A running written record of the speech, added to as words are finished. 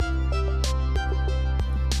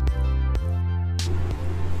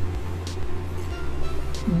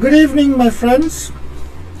Good evening, my friends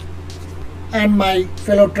and my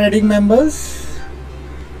fellow trading members,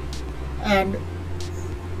 and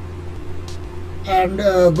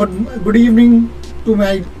good evening to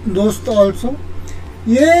my दोस्त also.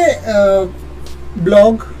 ये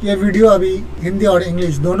blog ये video अभी हिंदी और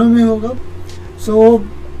English दोनों में होगा. So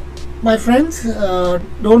my friends,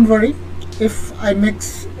 don't worry if I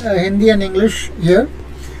mix Hindi and English here.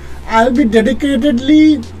 I'll be dedicatedly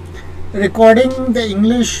recording the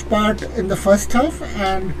English part in the first half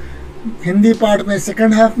and Hindi part में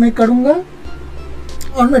second half में करूँगा.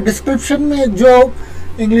 और मैं डिस्क्रिप्शन में जो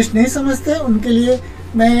इंग्लिश नहीं समझते उनके लिए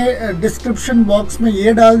मैं डिस्क्रिप्शन बॉक्स में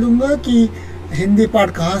ये डाल दूँगा कि हिंदी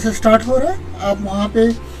पार्ट कहाँ से स्टार्ट हो रहा है. आप वहाँ पे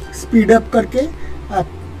स्पीड अप करके आप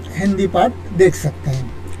हिंदी पार्ट देख सकते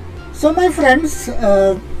हैं. So my friends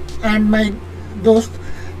and my दोस्त,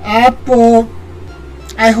 आप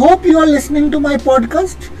I hope you are listening to my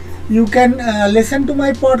podcast. You can listen to my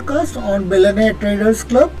podcast on Billionaire Traders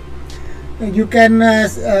Club. You can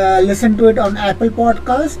listen to it on Apple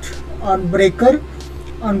Podcast, on Breaker,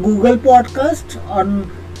 on Google Podcast, on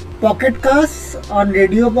Pocket Casts, on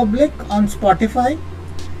Radio Public, on Spotify.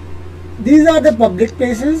 These are the public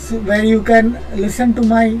places where you can listen to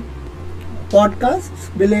my podcasts,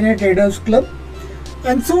 Billionaire Traders Club.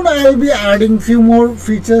 And soon I will be adding few more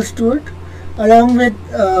features to it, along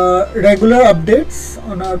with regular updates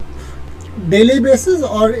on a daily basis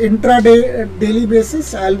or intraday daily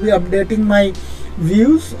basis. I'll be updating my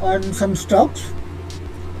views on some stocks.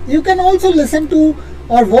 You can also listen to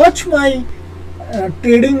or watch my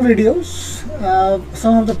trading videos.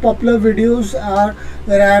 Some of the popular videos are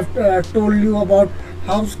where I have told you about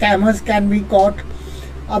how scammers can be caught.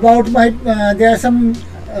 About my there are some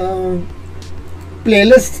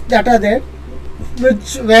playlists that are there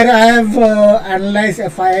where I have analyzed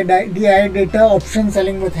FI, DI data, option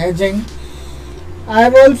selling with hedging. I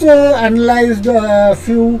have also analyzed a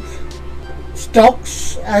few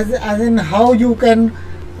stocks as in how you can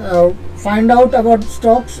find out about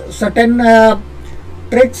stocks, certain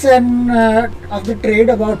tricks and of the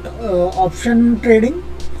trade about option trading.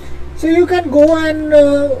 So you can go and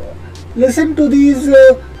listen to these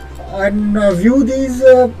and view these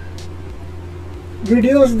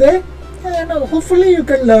videos there, and hopefully you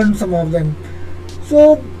can learn some of them.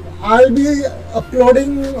 So I'll be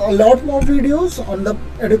uploading a lot more videos on the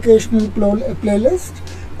educational playlist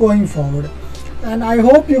going forward, and I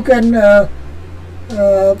hope you can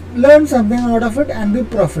learn something out of it and be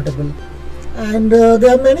profitable. And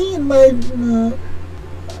there are many in my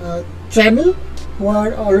channel who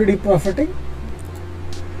are already profiting.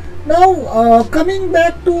 Now coming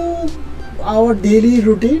back to our daily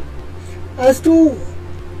routine as to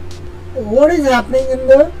what is happening in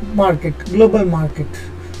the market, global market.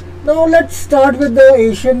 Now let's start with the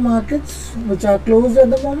Asian markets, which are closed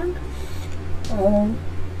at the moment.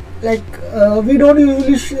 We don't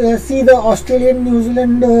usually see the Australian, New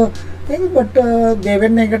Zealand thing, but they were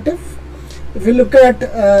negative. If you look at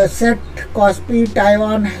SET, KOSPI,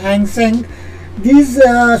 Taiwan, Hang Seng, these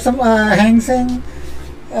Hang Seng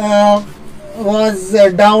was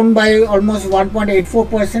down by almost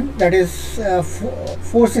 1.84%, that is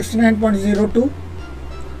 469.02,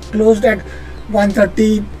 closed at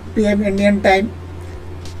 1:30 PM Indian time.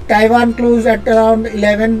 Taiwan closed at around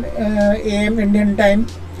 11 AM Indian time.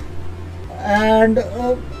 And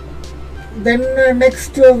then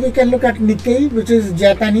next we can look at Nikkei, which is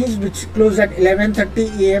Japanese, which closed at 11:30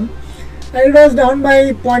 AM, and it was down by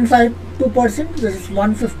 0.52%. This is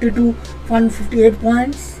 152, 158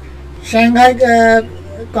 points. Shanghai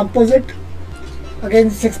Composite again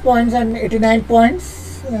 6 points and 89 points,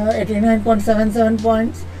 89.77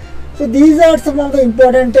 points. So these are some of the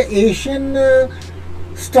important Asian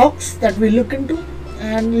stocks that we look into.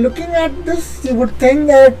 And looking at this, you would think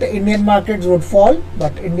that Indian markets would fall,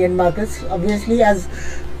 but Indian markets, obviously, as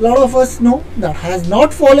a lot of us know, that has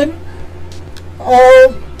not fallen.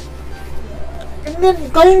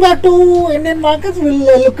 Coming back to Indian markets,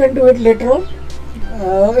 we'll look into it later on.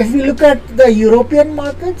 If we look at the European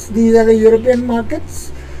markets, these are the European markets.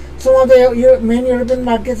 Some of the main European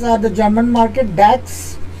markets are the German market,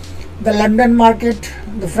 DAX, the London market,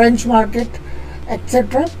 the French market,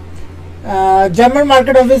 etc. German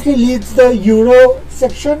market obviously leads the Euro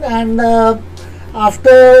section, and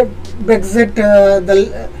after Brexit,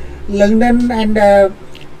 the London and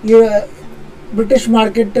British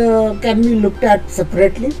market can be looked at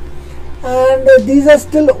separately. And these are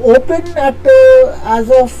still open at as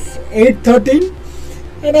of 8:13,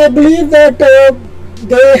 and I believe that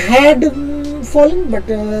they had fallen,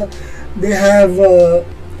 but they have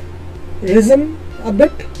risen a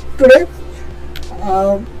bit today.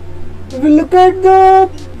 We look at the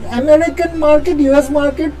American market, US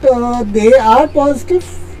market, they are positive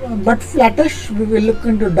but flattish. We will look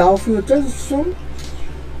into Dow futures soon.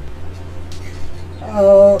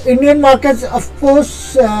 Indian markets, of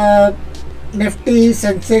course, Nifty,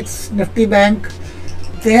 Sensex, Nifty Bank,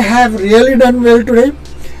 they have really done well today,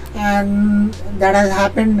 and that has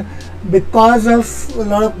happened because of a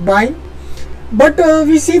lot of buying. But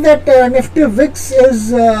we see that Nifty VIX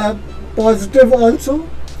is positive also,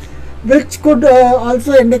 which could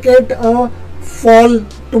also indicate a fall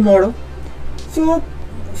tomorrow. So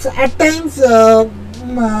at times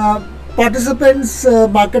participants,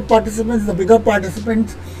 market participants, the bigger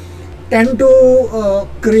participants tend to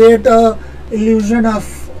create a illusion of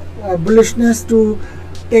bullishness to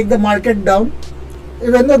take the market down.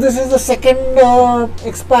 Even though this is the second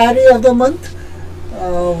expiry of the month,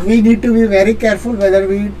 we need to be very careful whether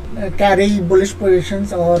we carry bullish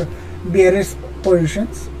positions or bearish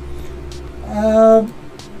positions.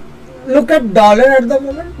 Look at dollar at the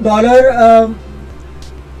moment. Dollar,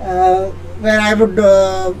 where I would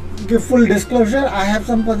give full disclosure, I have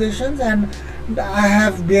some positions and I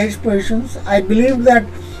have bearish positions. I believe that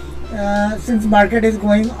since market is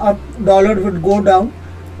going up, dollar would go down.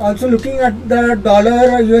 Also looking at the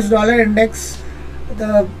dollar, US dollar index,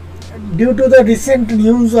 due to the recent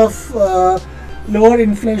news of lower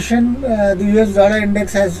inflation, the US dollar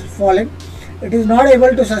index has fallen. It is not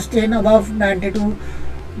able to sustain above 92,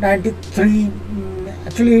 93.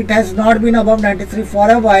 Actually, it has not been above 93 for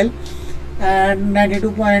a while, and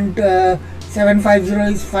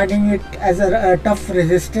 92.750 is finding it as a tough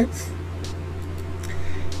resistance.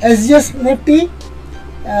 SGS Nifty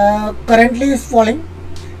currently is falling,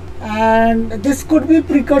 and this could be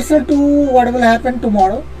precursor to what will happen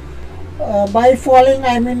tomorrow. By falling,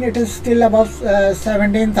 I mean it is still above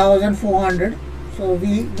 17,400. So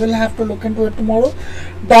we will have to look into it tomorrow.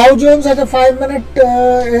 Dow Jones at the 5-minute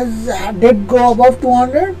did go above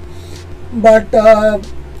 200, but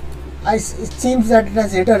it seems that it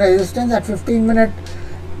has hit a resistance. At 15-minute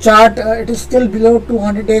chart, it is still below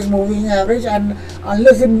 200 days moving average, and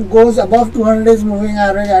unless it goes above 200 days moving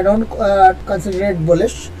average, I don't consider it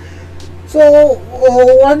bullish. So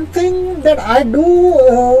one thing that I do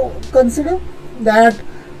consider that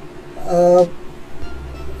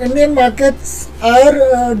Indian markets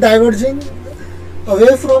are diverging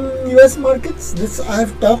away from US markets. This I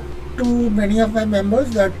have talked to many of my members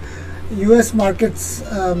that US markets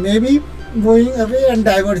may be going away and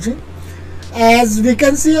diverging. As we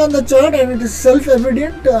can see on the chart, and it is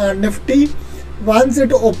self-evident, Nifty, once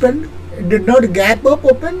it opened, it did not gap up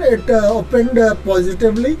open, it opened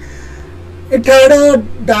positively. It had a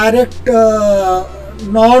direct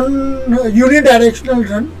non-unidirectional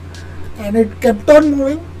run, and it kept on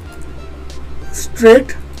moving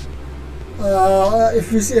straight.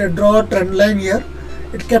 If we see draw a trend line here,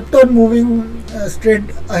 it kept on moving straight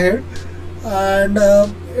ahead, and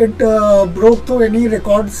it broke through any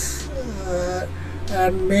records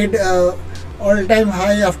and made all-time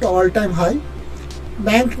high after all-time high.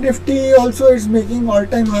 Bank Nifty also is making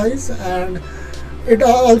all-time highs, and it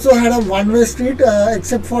also had a one-way street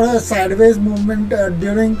except for a sideways movement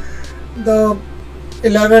during the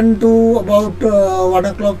 11 to about 1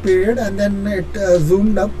 o'clock period, and then it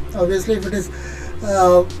zoomed up. Obviously, if it is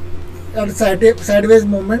a sideways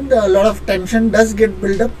movement, a lot of tension does get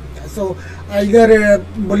built up, so either a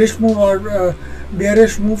bullish move or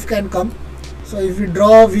bearish move can come. So if we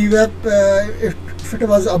draw VWAP, if it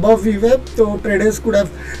was above VWAP, so traders could have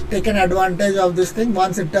taken advantage of this thing.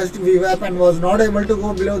 Once it touched VWAP and was not able to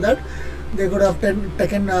go below that, they could have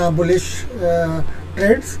taken bullish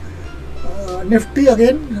trades. Nifty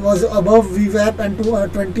again was above VWAP and to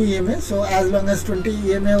 20 EMA, so as long as 20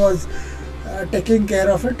 EMA was taking care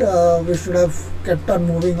of it, we should have kept on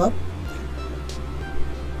moving up.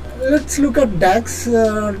 Let's look at DAX.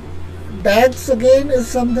 DAX again is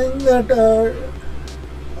something that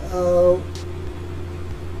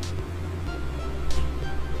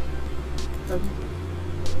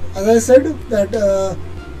as I said that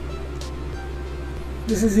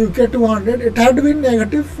this is UK 200. It had been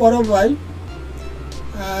negative for a while,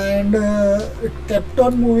 and it kept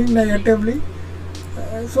on moving negatively.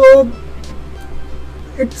 So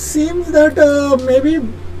it seems that maybe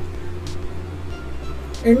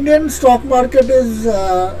Indian stock market is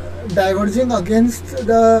diverging against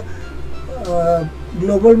the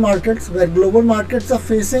global markets, where global markets are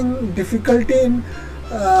facing difficulty in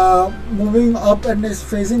moving up and is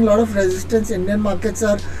facing a lot of resistance. Indian markets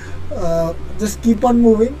are just keep on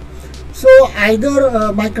moving. So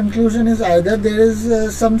either my conclusion is either there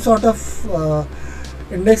is some sort of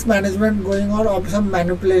index management going on or some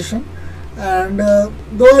manipulation, and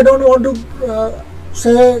though I don't want to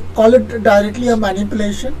say, call it directly a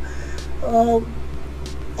manipulation or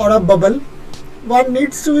a bubble, one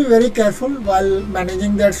needs to be very careful while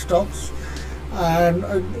managing their stocks, and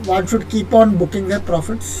one should keep on booking their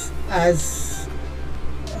profits as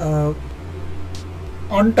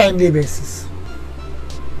on timely basis.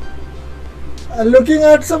 Looking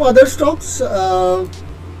at some other stocks, I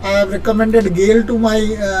have recommended GAIL to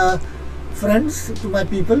my friends, to my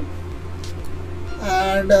people,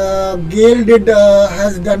 and GAIL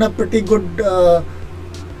has done a pretty good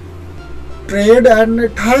trade, and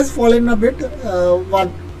it has fallen a bit.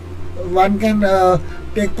 One can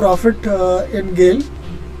take profit in GAIL.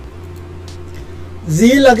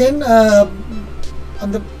 Zeal again,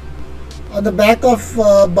 on the back of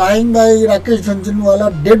buying by Rakesh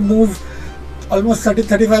Jhunjhunwala, did move almost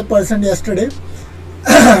 30-35% yesterday.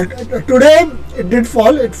 Today it did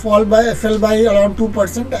fall. It fell by around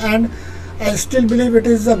 2%, and I still believe it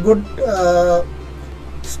is a good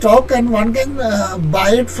stock, and one can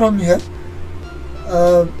buy it from here.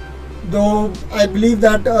 Though I believe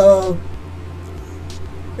that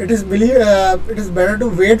it is better to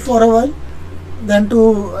wait for a while than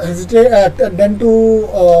to hesitate, than to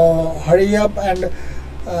hurry up and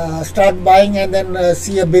start buying and then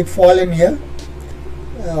see a big fall in here.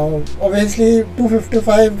 Obviously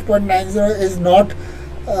 255.90 is not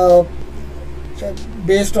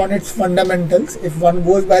based on its fundamentals. If one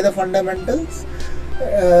goes by the fundamentals,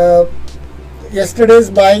 yesterday's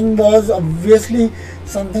buying was obviously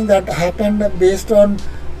something that happened based on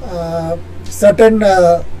certain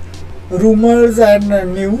rumors and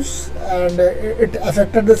news, and it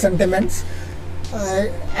affected the sentiments.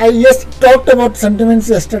 I just talked about sentiments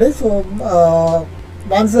yesterday, so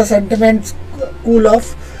once the sentiments cool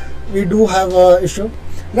off, we do have a issue.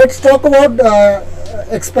 Let's talk about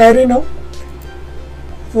expiry now.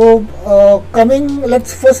 So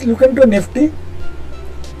let's first look into Nifty.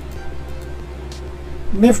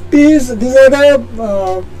 These are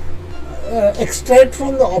the extract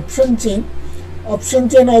from the option chain. Option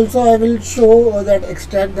chain also I will show that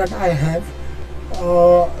extract that I have.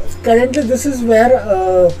 Currently this is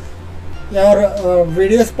where your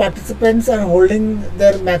various participants are holding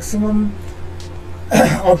their maximum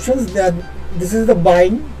options. This is the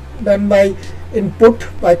buying done by input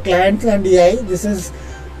by clients and EI. This is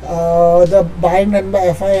the buying done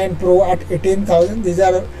by FI and Pro at 18,000. These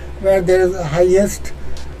are where there is the highest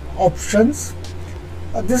options.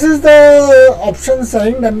 This is the option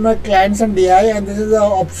selling done by clients and DI, and this is the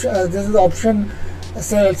option. This is the option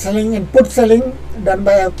selling, input selling done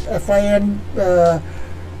by FI and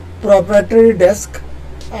proprietary desk.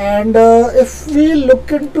 And if we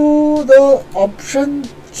look into the option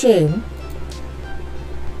chain,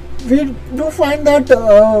 we do find that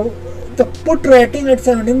the put rating at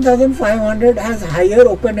 17,500 has higher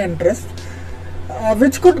open interest,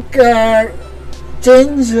 which could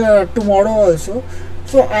change tomorrow also.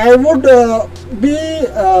 So I would be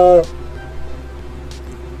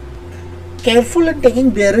careful in taking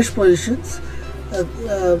bearish positions,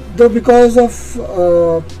 though because of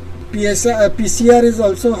PCR is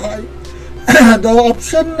also high. The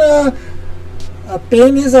option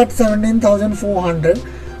pain is at 17,400.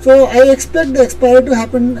 So I expect the expiry to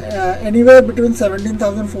happen anywhere between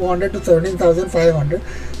 17,400 to 17,500.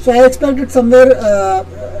 So I expect it somewhere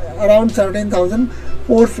around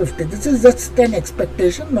 17,450. This is just an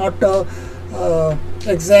expectation, not a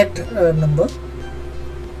exact number.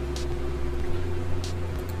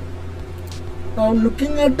 Now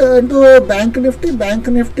looking at into Bank Nifty.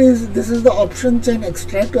 This is the option chain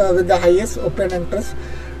extract with the highest open interest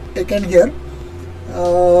taken here.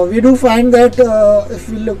 We do find that if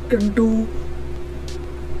we look into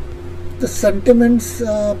the sentiments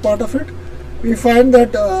part of it, we find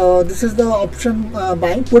that this is the option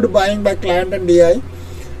buying, put buying by client and DI.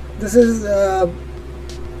 This is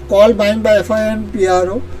call buying by FI and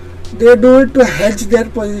PRO. They do it to hedge their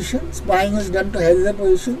positions. Buying is done to hedge their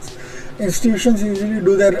positions. Institutions usually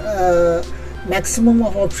do their maximum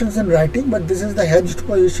of options in writing, but this is the hedged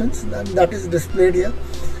positions, and that is displayed here.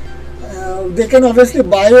 They can obviously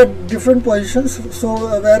buy at different positions, so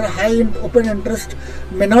where high open interest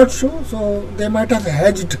may not show, so they might have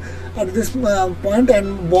hedged at this point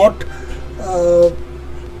and bought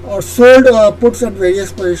or sold puts at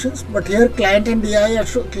various positions. But here client and DI are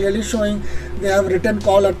clearly showing they have written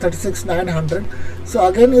call at 36,900. So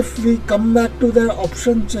again, if we come back to the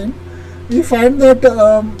option chain, we find that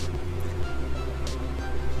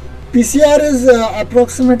PCR is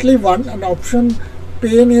approximately 1 and option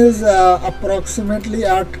pain is approximately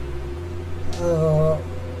at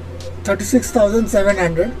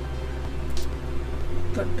 36,700.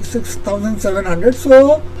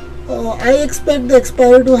 So I expect the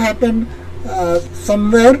expiry to happen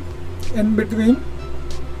somewhere in between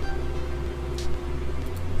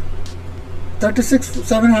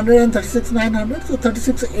 36,700 and 36,900. So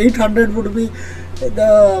 36,800 would be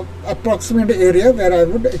the approximate area where I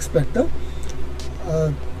would expect the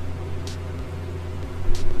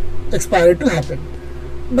expiry to happen.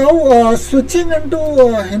 Now switching into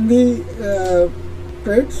Hindi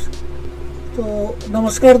trades. तो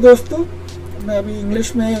नमस्कार दोस्तों, मैं अभी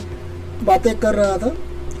English में बातें कर रहा था,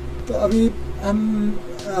 तो अभी हम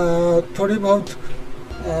थोड़ी बहुत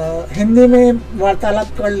हिंदी में वार्तालाप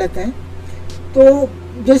कर लेते हैं. तो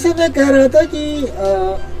जैसे मैं कह रहा था कि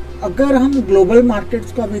अगर हम ग्लोबल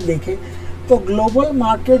मार्केट्स को अभी देखें तो ग्लोबल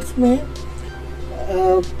मार्केट्स में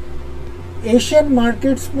एशियन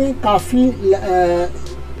मार्केट्स में काफ़ी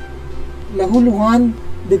लहूलुहान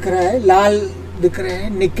दिख रहा है, लाल दिख रहे हैं.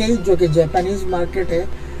 निक्केई जो कि जापानीज़ मार्केट है,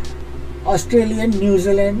 Australian,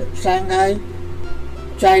 New Zealand, Shanghai,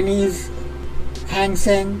 Chinese,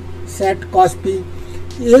 Hang Seng, SET, KOSPI,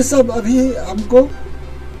 ये सब अभी हमको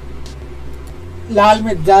लाल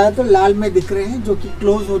में, ज़्यादातर लाल में दिख रहे हैं, जो कि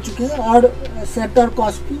क्लोज हो चुके हैं. और सेट और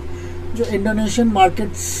कॉस्पी जो इंडोनेशियन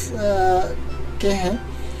मार्केट्स के हैं,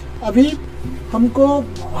 अभी हमको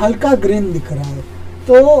हल्का ग्रीन दिख रहा है.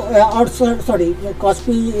 तो और सॉरी,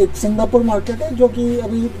 कॉस्पी एक सिंगापुर मार्केट है जो कि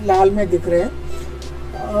अभी लाल में दिख रहे हैं.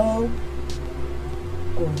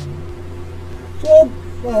 तो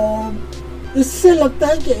इससे लगता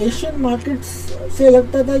है कि एशियन मार्केट्स से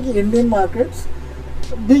लगता था कि इंडियन मार्केट्स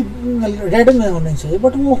भी रेड में होने चाहिए,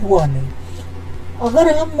 बट वो हुआ नहीं.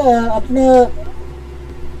 अगर हम अपने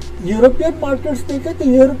यूरोपियन मार्केट्स देखें तो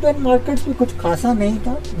यूरोपियन मार्केट्स भी कुछ खासा नहीं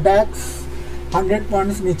था. डैक्स 100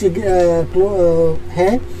 पॉइंट्स नीचे है.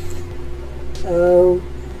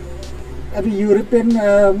 अभी यूरोपियन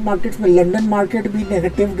मार्केट्स में लंदन मार्केट भी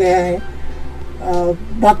नेगेटिव गया है.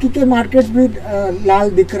 बाकी के मार्केट्स भी लाल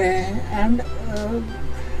दिख रहे हैं. एंड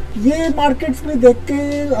ये मार्केट्स भी देख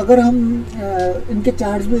के अगर हम इनके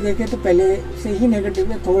चार्ट्स भी देखें तो पहले से ही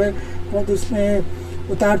नेगेटिव है. थोड़े बहुत इसमें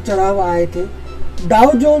उतार चढ़ाव आए थे.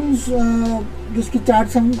 डाउ जोन्स जिसकी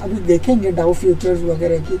चार्ट्स हम अभी देखेंगे, डाउ फ्यूचर्स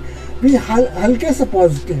वगैरह की भी हल्के से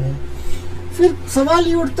पॉजिटिव है. फिर सवाल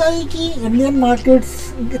ये उठता है कि इंडियन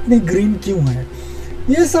मार्केट्स इतने ग्रीन क्यों हैं.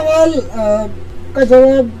 ये सवाल का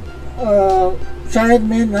जवाब शायद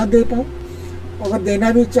मैं ना दे पाऊँ. अगर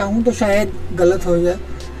देना भी चाहूँ तो शायद गलत हो जाए.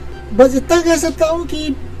 बस इतना कह सकता हूँ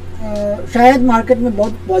कि शायद मार्केट में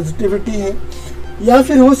बहुत पॉजिटिविटी है, या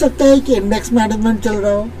फिर हो सकता है कि इंडेक्स मैनेजमेंट चल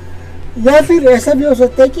रहा हो, या फिर ऐसा भी हो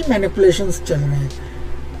सकता है कि मैनिपुलेशंस चल रहे हैं.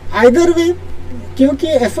 आइदर वे, क्योंकि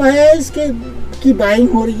FIIs की बाइंग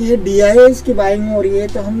हो रही है, DIIs की बाइंग हो रही है,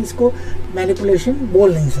 तो हम इसको मैनिपुलेशन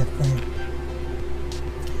बोल नहीं सकते हैं.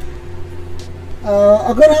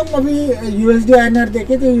 अगर हम अभी USD INR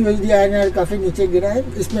देखें तो USD INR काफ़ी नीचे गिरा है.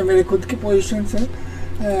 इसमें मेरे खुद की पोजीशंस हैं.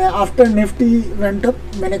 आफ्टर निफ्टी वेंट अप,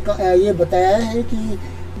 मैंने ये बताया है कि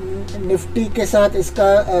निफ्टी के साथ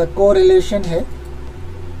इसका कोरिलेशन है.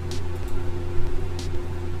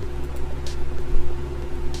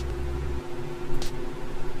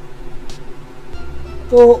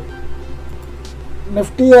 तो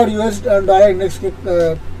निफ्टी और US डॉलर इंडेक्स के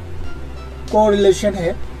कोरिलेशन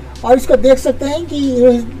है, और इसको देख सकते हैं कि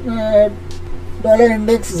US डॉलर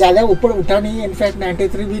इंडेक्स ज़्यादा ऊपर उठा नहीं है. इनफैक्ट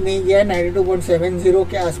 93 भी नहीं गया, 92.70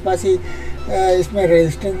 के आसपास ही इसमें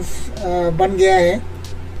रेजिस्टेंस बन गया है.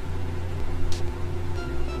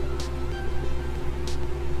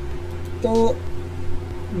 तो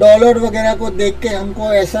डॉलर वगैरह को देख के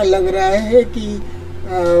हमको ऐसा लग रहा है कि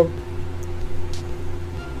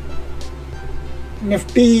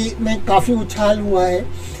निफ्टी में काफ़ी उछाल हुआ है.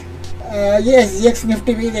 ये SGX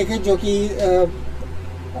निफ्टी भी देखें, जो कि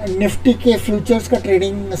निफ्टी के फ्यूचर्स का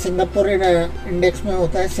ट्रेडिंग सिंगापुर इंडेक्स में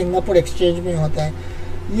होता है, सिंगापुर एक्सचेंज में होता है.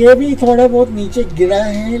 ये भी थोड़ा बहुत नीचे गिरा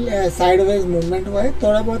है, साइडवेज मूवमेंट हुआ है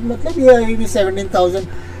थोड़ा बहुत. मतलब ये अभी भी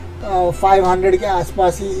 17,500 के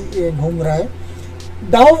आसपास ही घूम रहा है.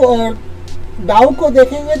 डाउ को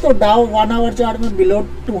देखेंगे तो डाउ 1 आवर चार्ट में बिलो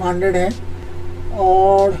 200 है,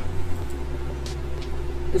 और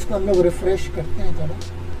इसको हम लोग रिफ्रेश करते हैं थोड़ा.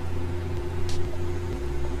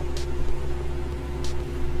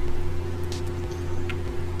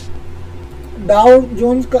 डाउ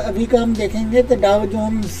जोन्स का अभी का हम देखेंगे तो Dow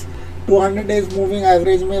Jones 200 days moving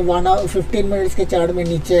average में 1 आवर 15 मिनट्स के चार्ट में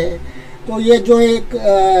नीचे है. तो ये जो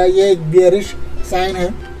ये एक बियरिश साइन है.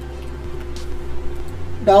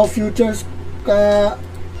 डाउ फ्यूचर्स का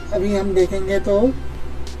अभी हम देखेंगे तो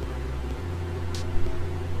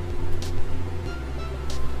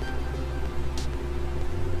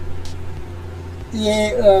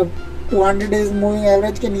ये 200 डेज मूविंग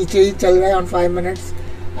एवरेज के नीचे ही चल रहा है ऑन 5 मिनट्स.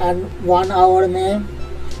 एंड 1 आवर में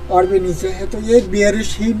और भी नीचे है, तो ये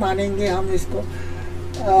बियरिश ही मानेंगे हम इसको।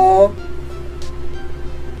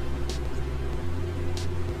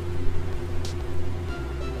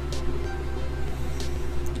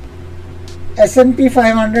 S&P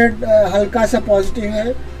 500 हल्का सा पॉजिटिव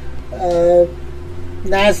है,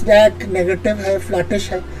 नैस्डैक नेगेटिव है, फ्लैटिश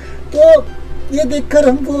है। तो ये देखकर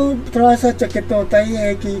हमको थोड़ा सा चकित होता ही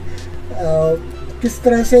है कि किस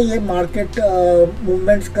तरह से ये मार्केट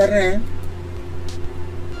मूवमेंट्स कर रहे हैं।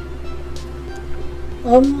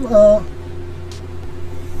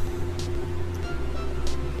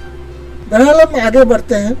 बहरहाल हम आगे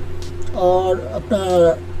बढ़ते हैं और अपना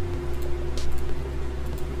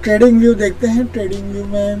ट्रेडिंग व्यू देखते हैं। ट्रेडिंग व्यू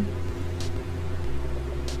में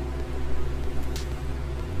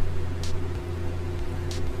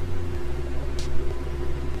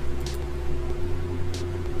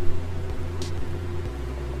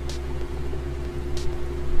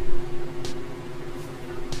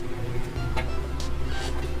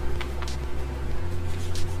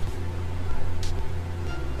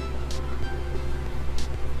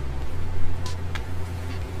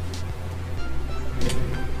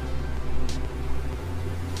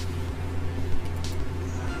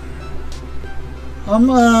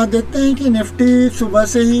हम देखते हैं कि निफ्टी सुबह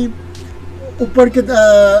से ही ऊपर की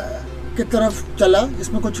तरफ चला,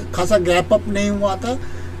 इसमें कुछ खासा गैप अप नहीं हुआ था।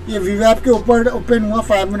 ये वीवैप के ऊपर ओपन हुआ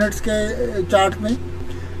 5 मिनट्स के चार्ट में,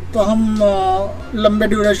 तो हम लंबे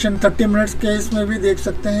ड्यूरेशन 30 मिनट्स के इसमें भी देख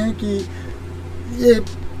सकते हैं कि ये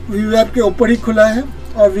वीवैप के ऊपर ही खुला है,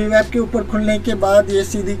 और वीवैप के ऊपर खुलने के बाद ये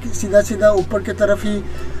सीधा ऊपर की तरफ ही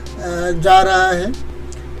जा रहा है।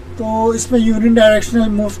 तो इसमें यूनि डायरेक्शनल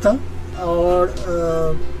मूव था, और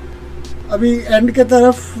अभी एंड के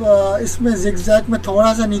तरफ इसमें जिगजैग में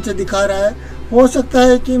थोड़ा सा नीचे दिखा रहा है। हो सकता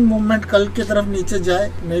है कि मूवमेंट कल की तरफ नीचे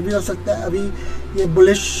जाए, नहीं भी हो सकता है। अभी ये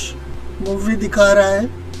बुलिश मूव भी दिखा रहा है।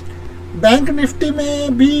 बैंक निफ्टी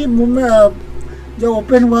में भी मूवमेंट जब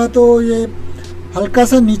ओपन हुआ तो ये हल्का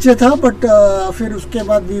सा नीचे था, बट फिर उसके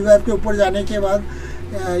बाद वीवैप के ऊपर जाने के बाद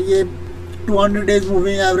ये 200 डेज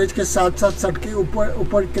मूविंग एवरेज के साथ सट के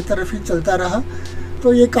ऊपर की तरफ ही चलता रहा।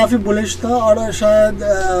 तो ये काफ़ी बुलिश था, और शायद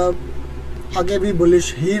आगे भी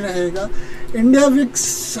बुलिश ही रहेगा। इंडिया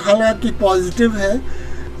विक्स हालांकि पॉजिटिव है,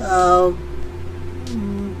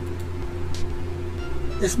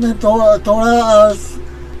 इसमें थोड़ा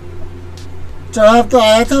चढ़ाव तो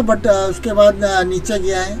आया था, बट उसके बाद नीचे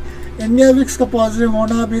गया है। इंडिया विक्स का पॉजिटिव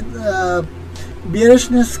होना भी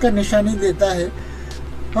बियरिशनेस का निशानी देता है।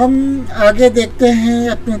 हम आगे देखते हैं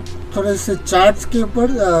अपने थोड़े से चार्ट्स के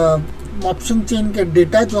ऊपर। ऑप्शन चेन के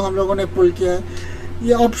डेटा जो हम लोगों ने पुल किया है,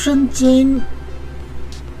 ये ऑप्शन चेन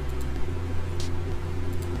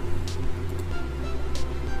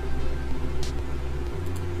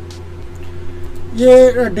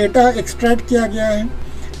ये डेटा एक्सट्रैक्ट किया गया है।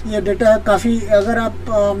 ये डेटा काफ़ी, अगर आप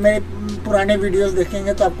मेरे पुराने वीडियोस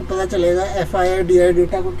देखेंगे तो आपको पता चलेगा FII DI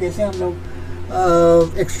डेटा को कैसे हम लोग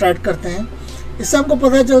एक्सट्रैक्ट करते हैं। इससे हमको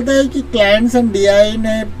पता चलता है कि क्लाइंट्स एंड DI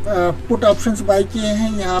ने पुट ऑप्शंस बाई किए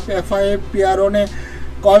हैं, यहाँ पे FII PRO ने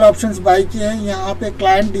कॉल ऑप्शंस बाई किए हैं, यहाँ पे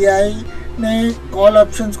क्लाइंट DI ने कॉल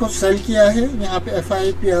ऑप्शंस को सेल किया है, यहाँ पे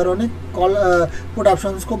FII PRO ने कॉल पुट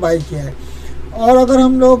ऑप्शंस को बाई किया है। और अगर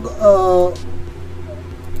हम लोग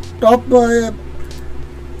टॉप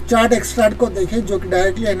चार्ट एक्सट्रैक्ट को देखें जो कि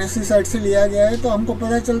डायरेक्टली NSE साइट से लिया गया है, तो हमको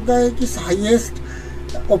पता चलता है कि हाईएस्ट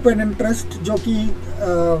ओपन इंटरेस्ट जो कि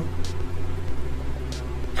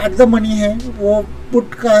एट द मनी है वो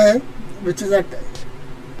पुट का है, विच इज़ एट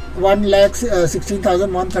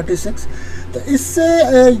 1,16,136। तो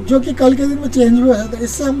इससे जो कि कल के दिन में चेंज हुआ है, तो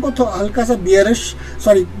इससे हमको हल्का सा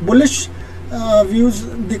बुलिश व्यूज़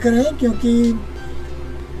दिख रहे हैं,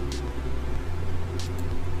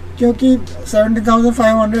 क्योंकि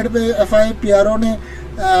 17,500 पे FII PRO ने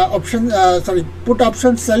पुट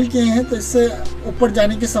ऑप्शन सेल किए हैं, तो इससे ऊपर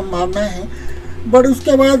जाने की संभावना है। बट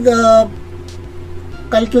उसके बाद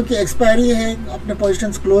कल क्योंकि एक्सपायरी है, अपने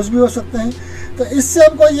पोजीशंस क्लोज भी हो सकते हैं। तो इससे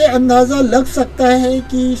हमको ये अंदाज़ा लग सकता है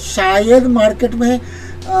कि शायद मार्केट में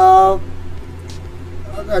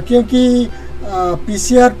क्योंकि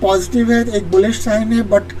PCR पॉजिटिव है, एक बुलिश साइन है,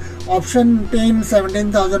 बट ऑप्शन 10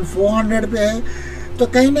 17,400 पे है, तो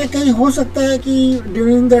कहीं ना कहीं हो सकता है कि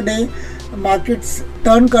during the day markets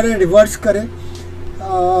turn करे, रिवर्स करे।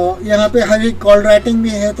 यहाँ पे हैवी कॉल राइटिंग भी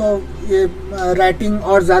है, तो ये राइटिंग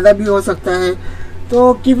और ज़्यादा भी हो सकता है।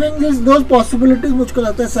 तो कीपिंग दोज पॉसिबिलिटीज़ मुझको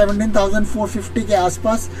लगता है 17,450 के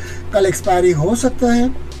आसपास कल एक्सपायरी हो सकता है।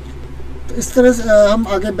 तो इस तरह से हम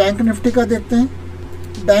आगे बैंक निफ्टी का देखते हैं।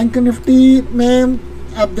 बैंक निफ्टी में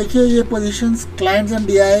आप देखिए ये पोजीशंस क्लाइंट्स एंड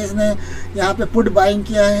DIs ने यहाँ पे पुट बाइंग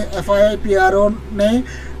किया है। FII PRO ने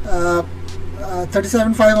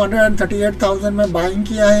 37,500 एंड 38,000 में बाइंग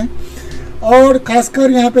किया है। और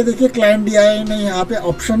खासकर यहाँ पे देखिए क्लाइंट DI ने यहाँ पे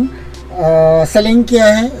ऑप्शन सेलिंग किया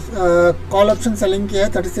है, कॉल ऑप्शन सेलिंग किया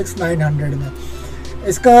है 36,900 में।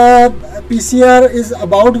 इसका PCR is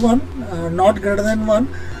about 1, not greater than 1,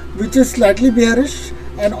 which is slightly bearish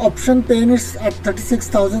and option pen is eight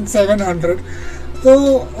 36,700। तो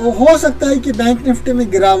हो सकता है कि बैंक निफ्टी में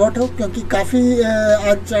गिरावट हो, क्योंकि काफ़ी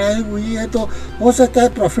आज चढ़ाई हुई है, तो हो सकता है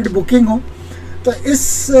प्रॉफिट बुकिंग हो। तो इस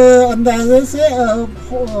अंदाजे से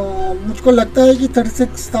मुझको लगता है कि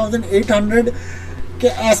 36,800 के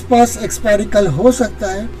आसपास एक्सपायरी कल हो सकता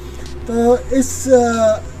है। तो इस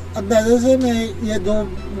अंदाजे से मैं ये दो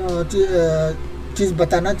चीज़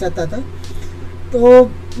बताना चाहता था। तो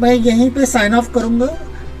मैं यहीं पे साइन ऑफ करूँगा।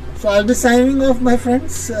 सो I will be signing off my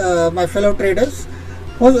friends, my fellow traders,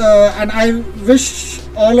 and I wish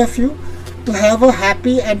all of you to have a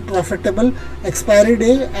happy and profitable expiry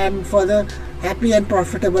day and for the happy and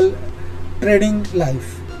profitable trading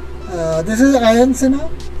life. This is Ayan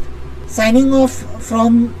Sinha signing off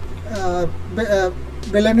from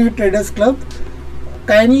Billionaire Traders Club.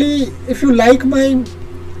 Kindly, if you like my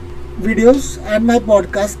videos and my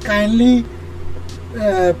podcast, kindly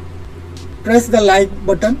press the like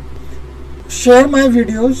button, share my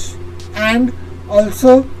videos, and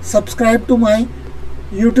also subscribe to my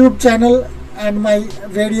YouTube channel and my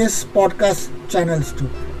various podcast channels too.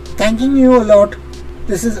 Thanking you a lot.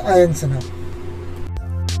 This is Ayan Sinha.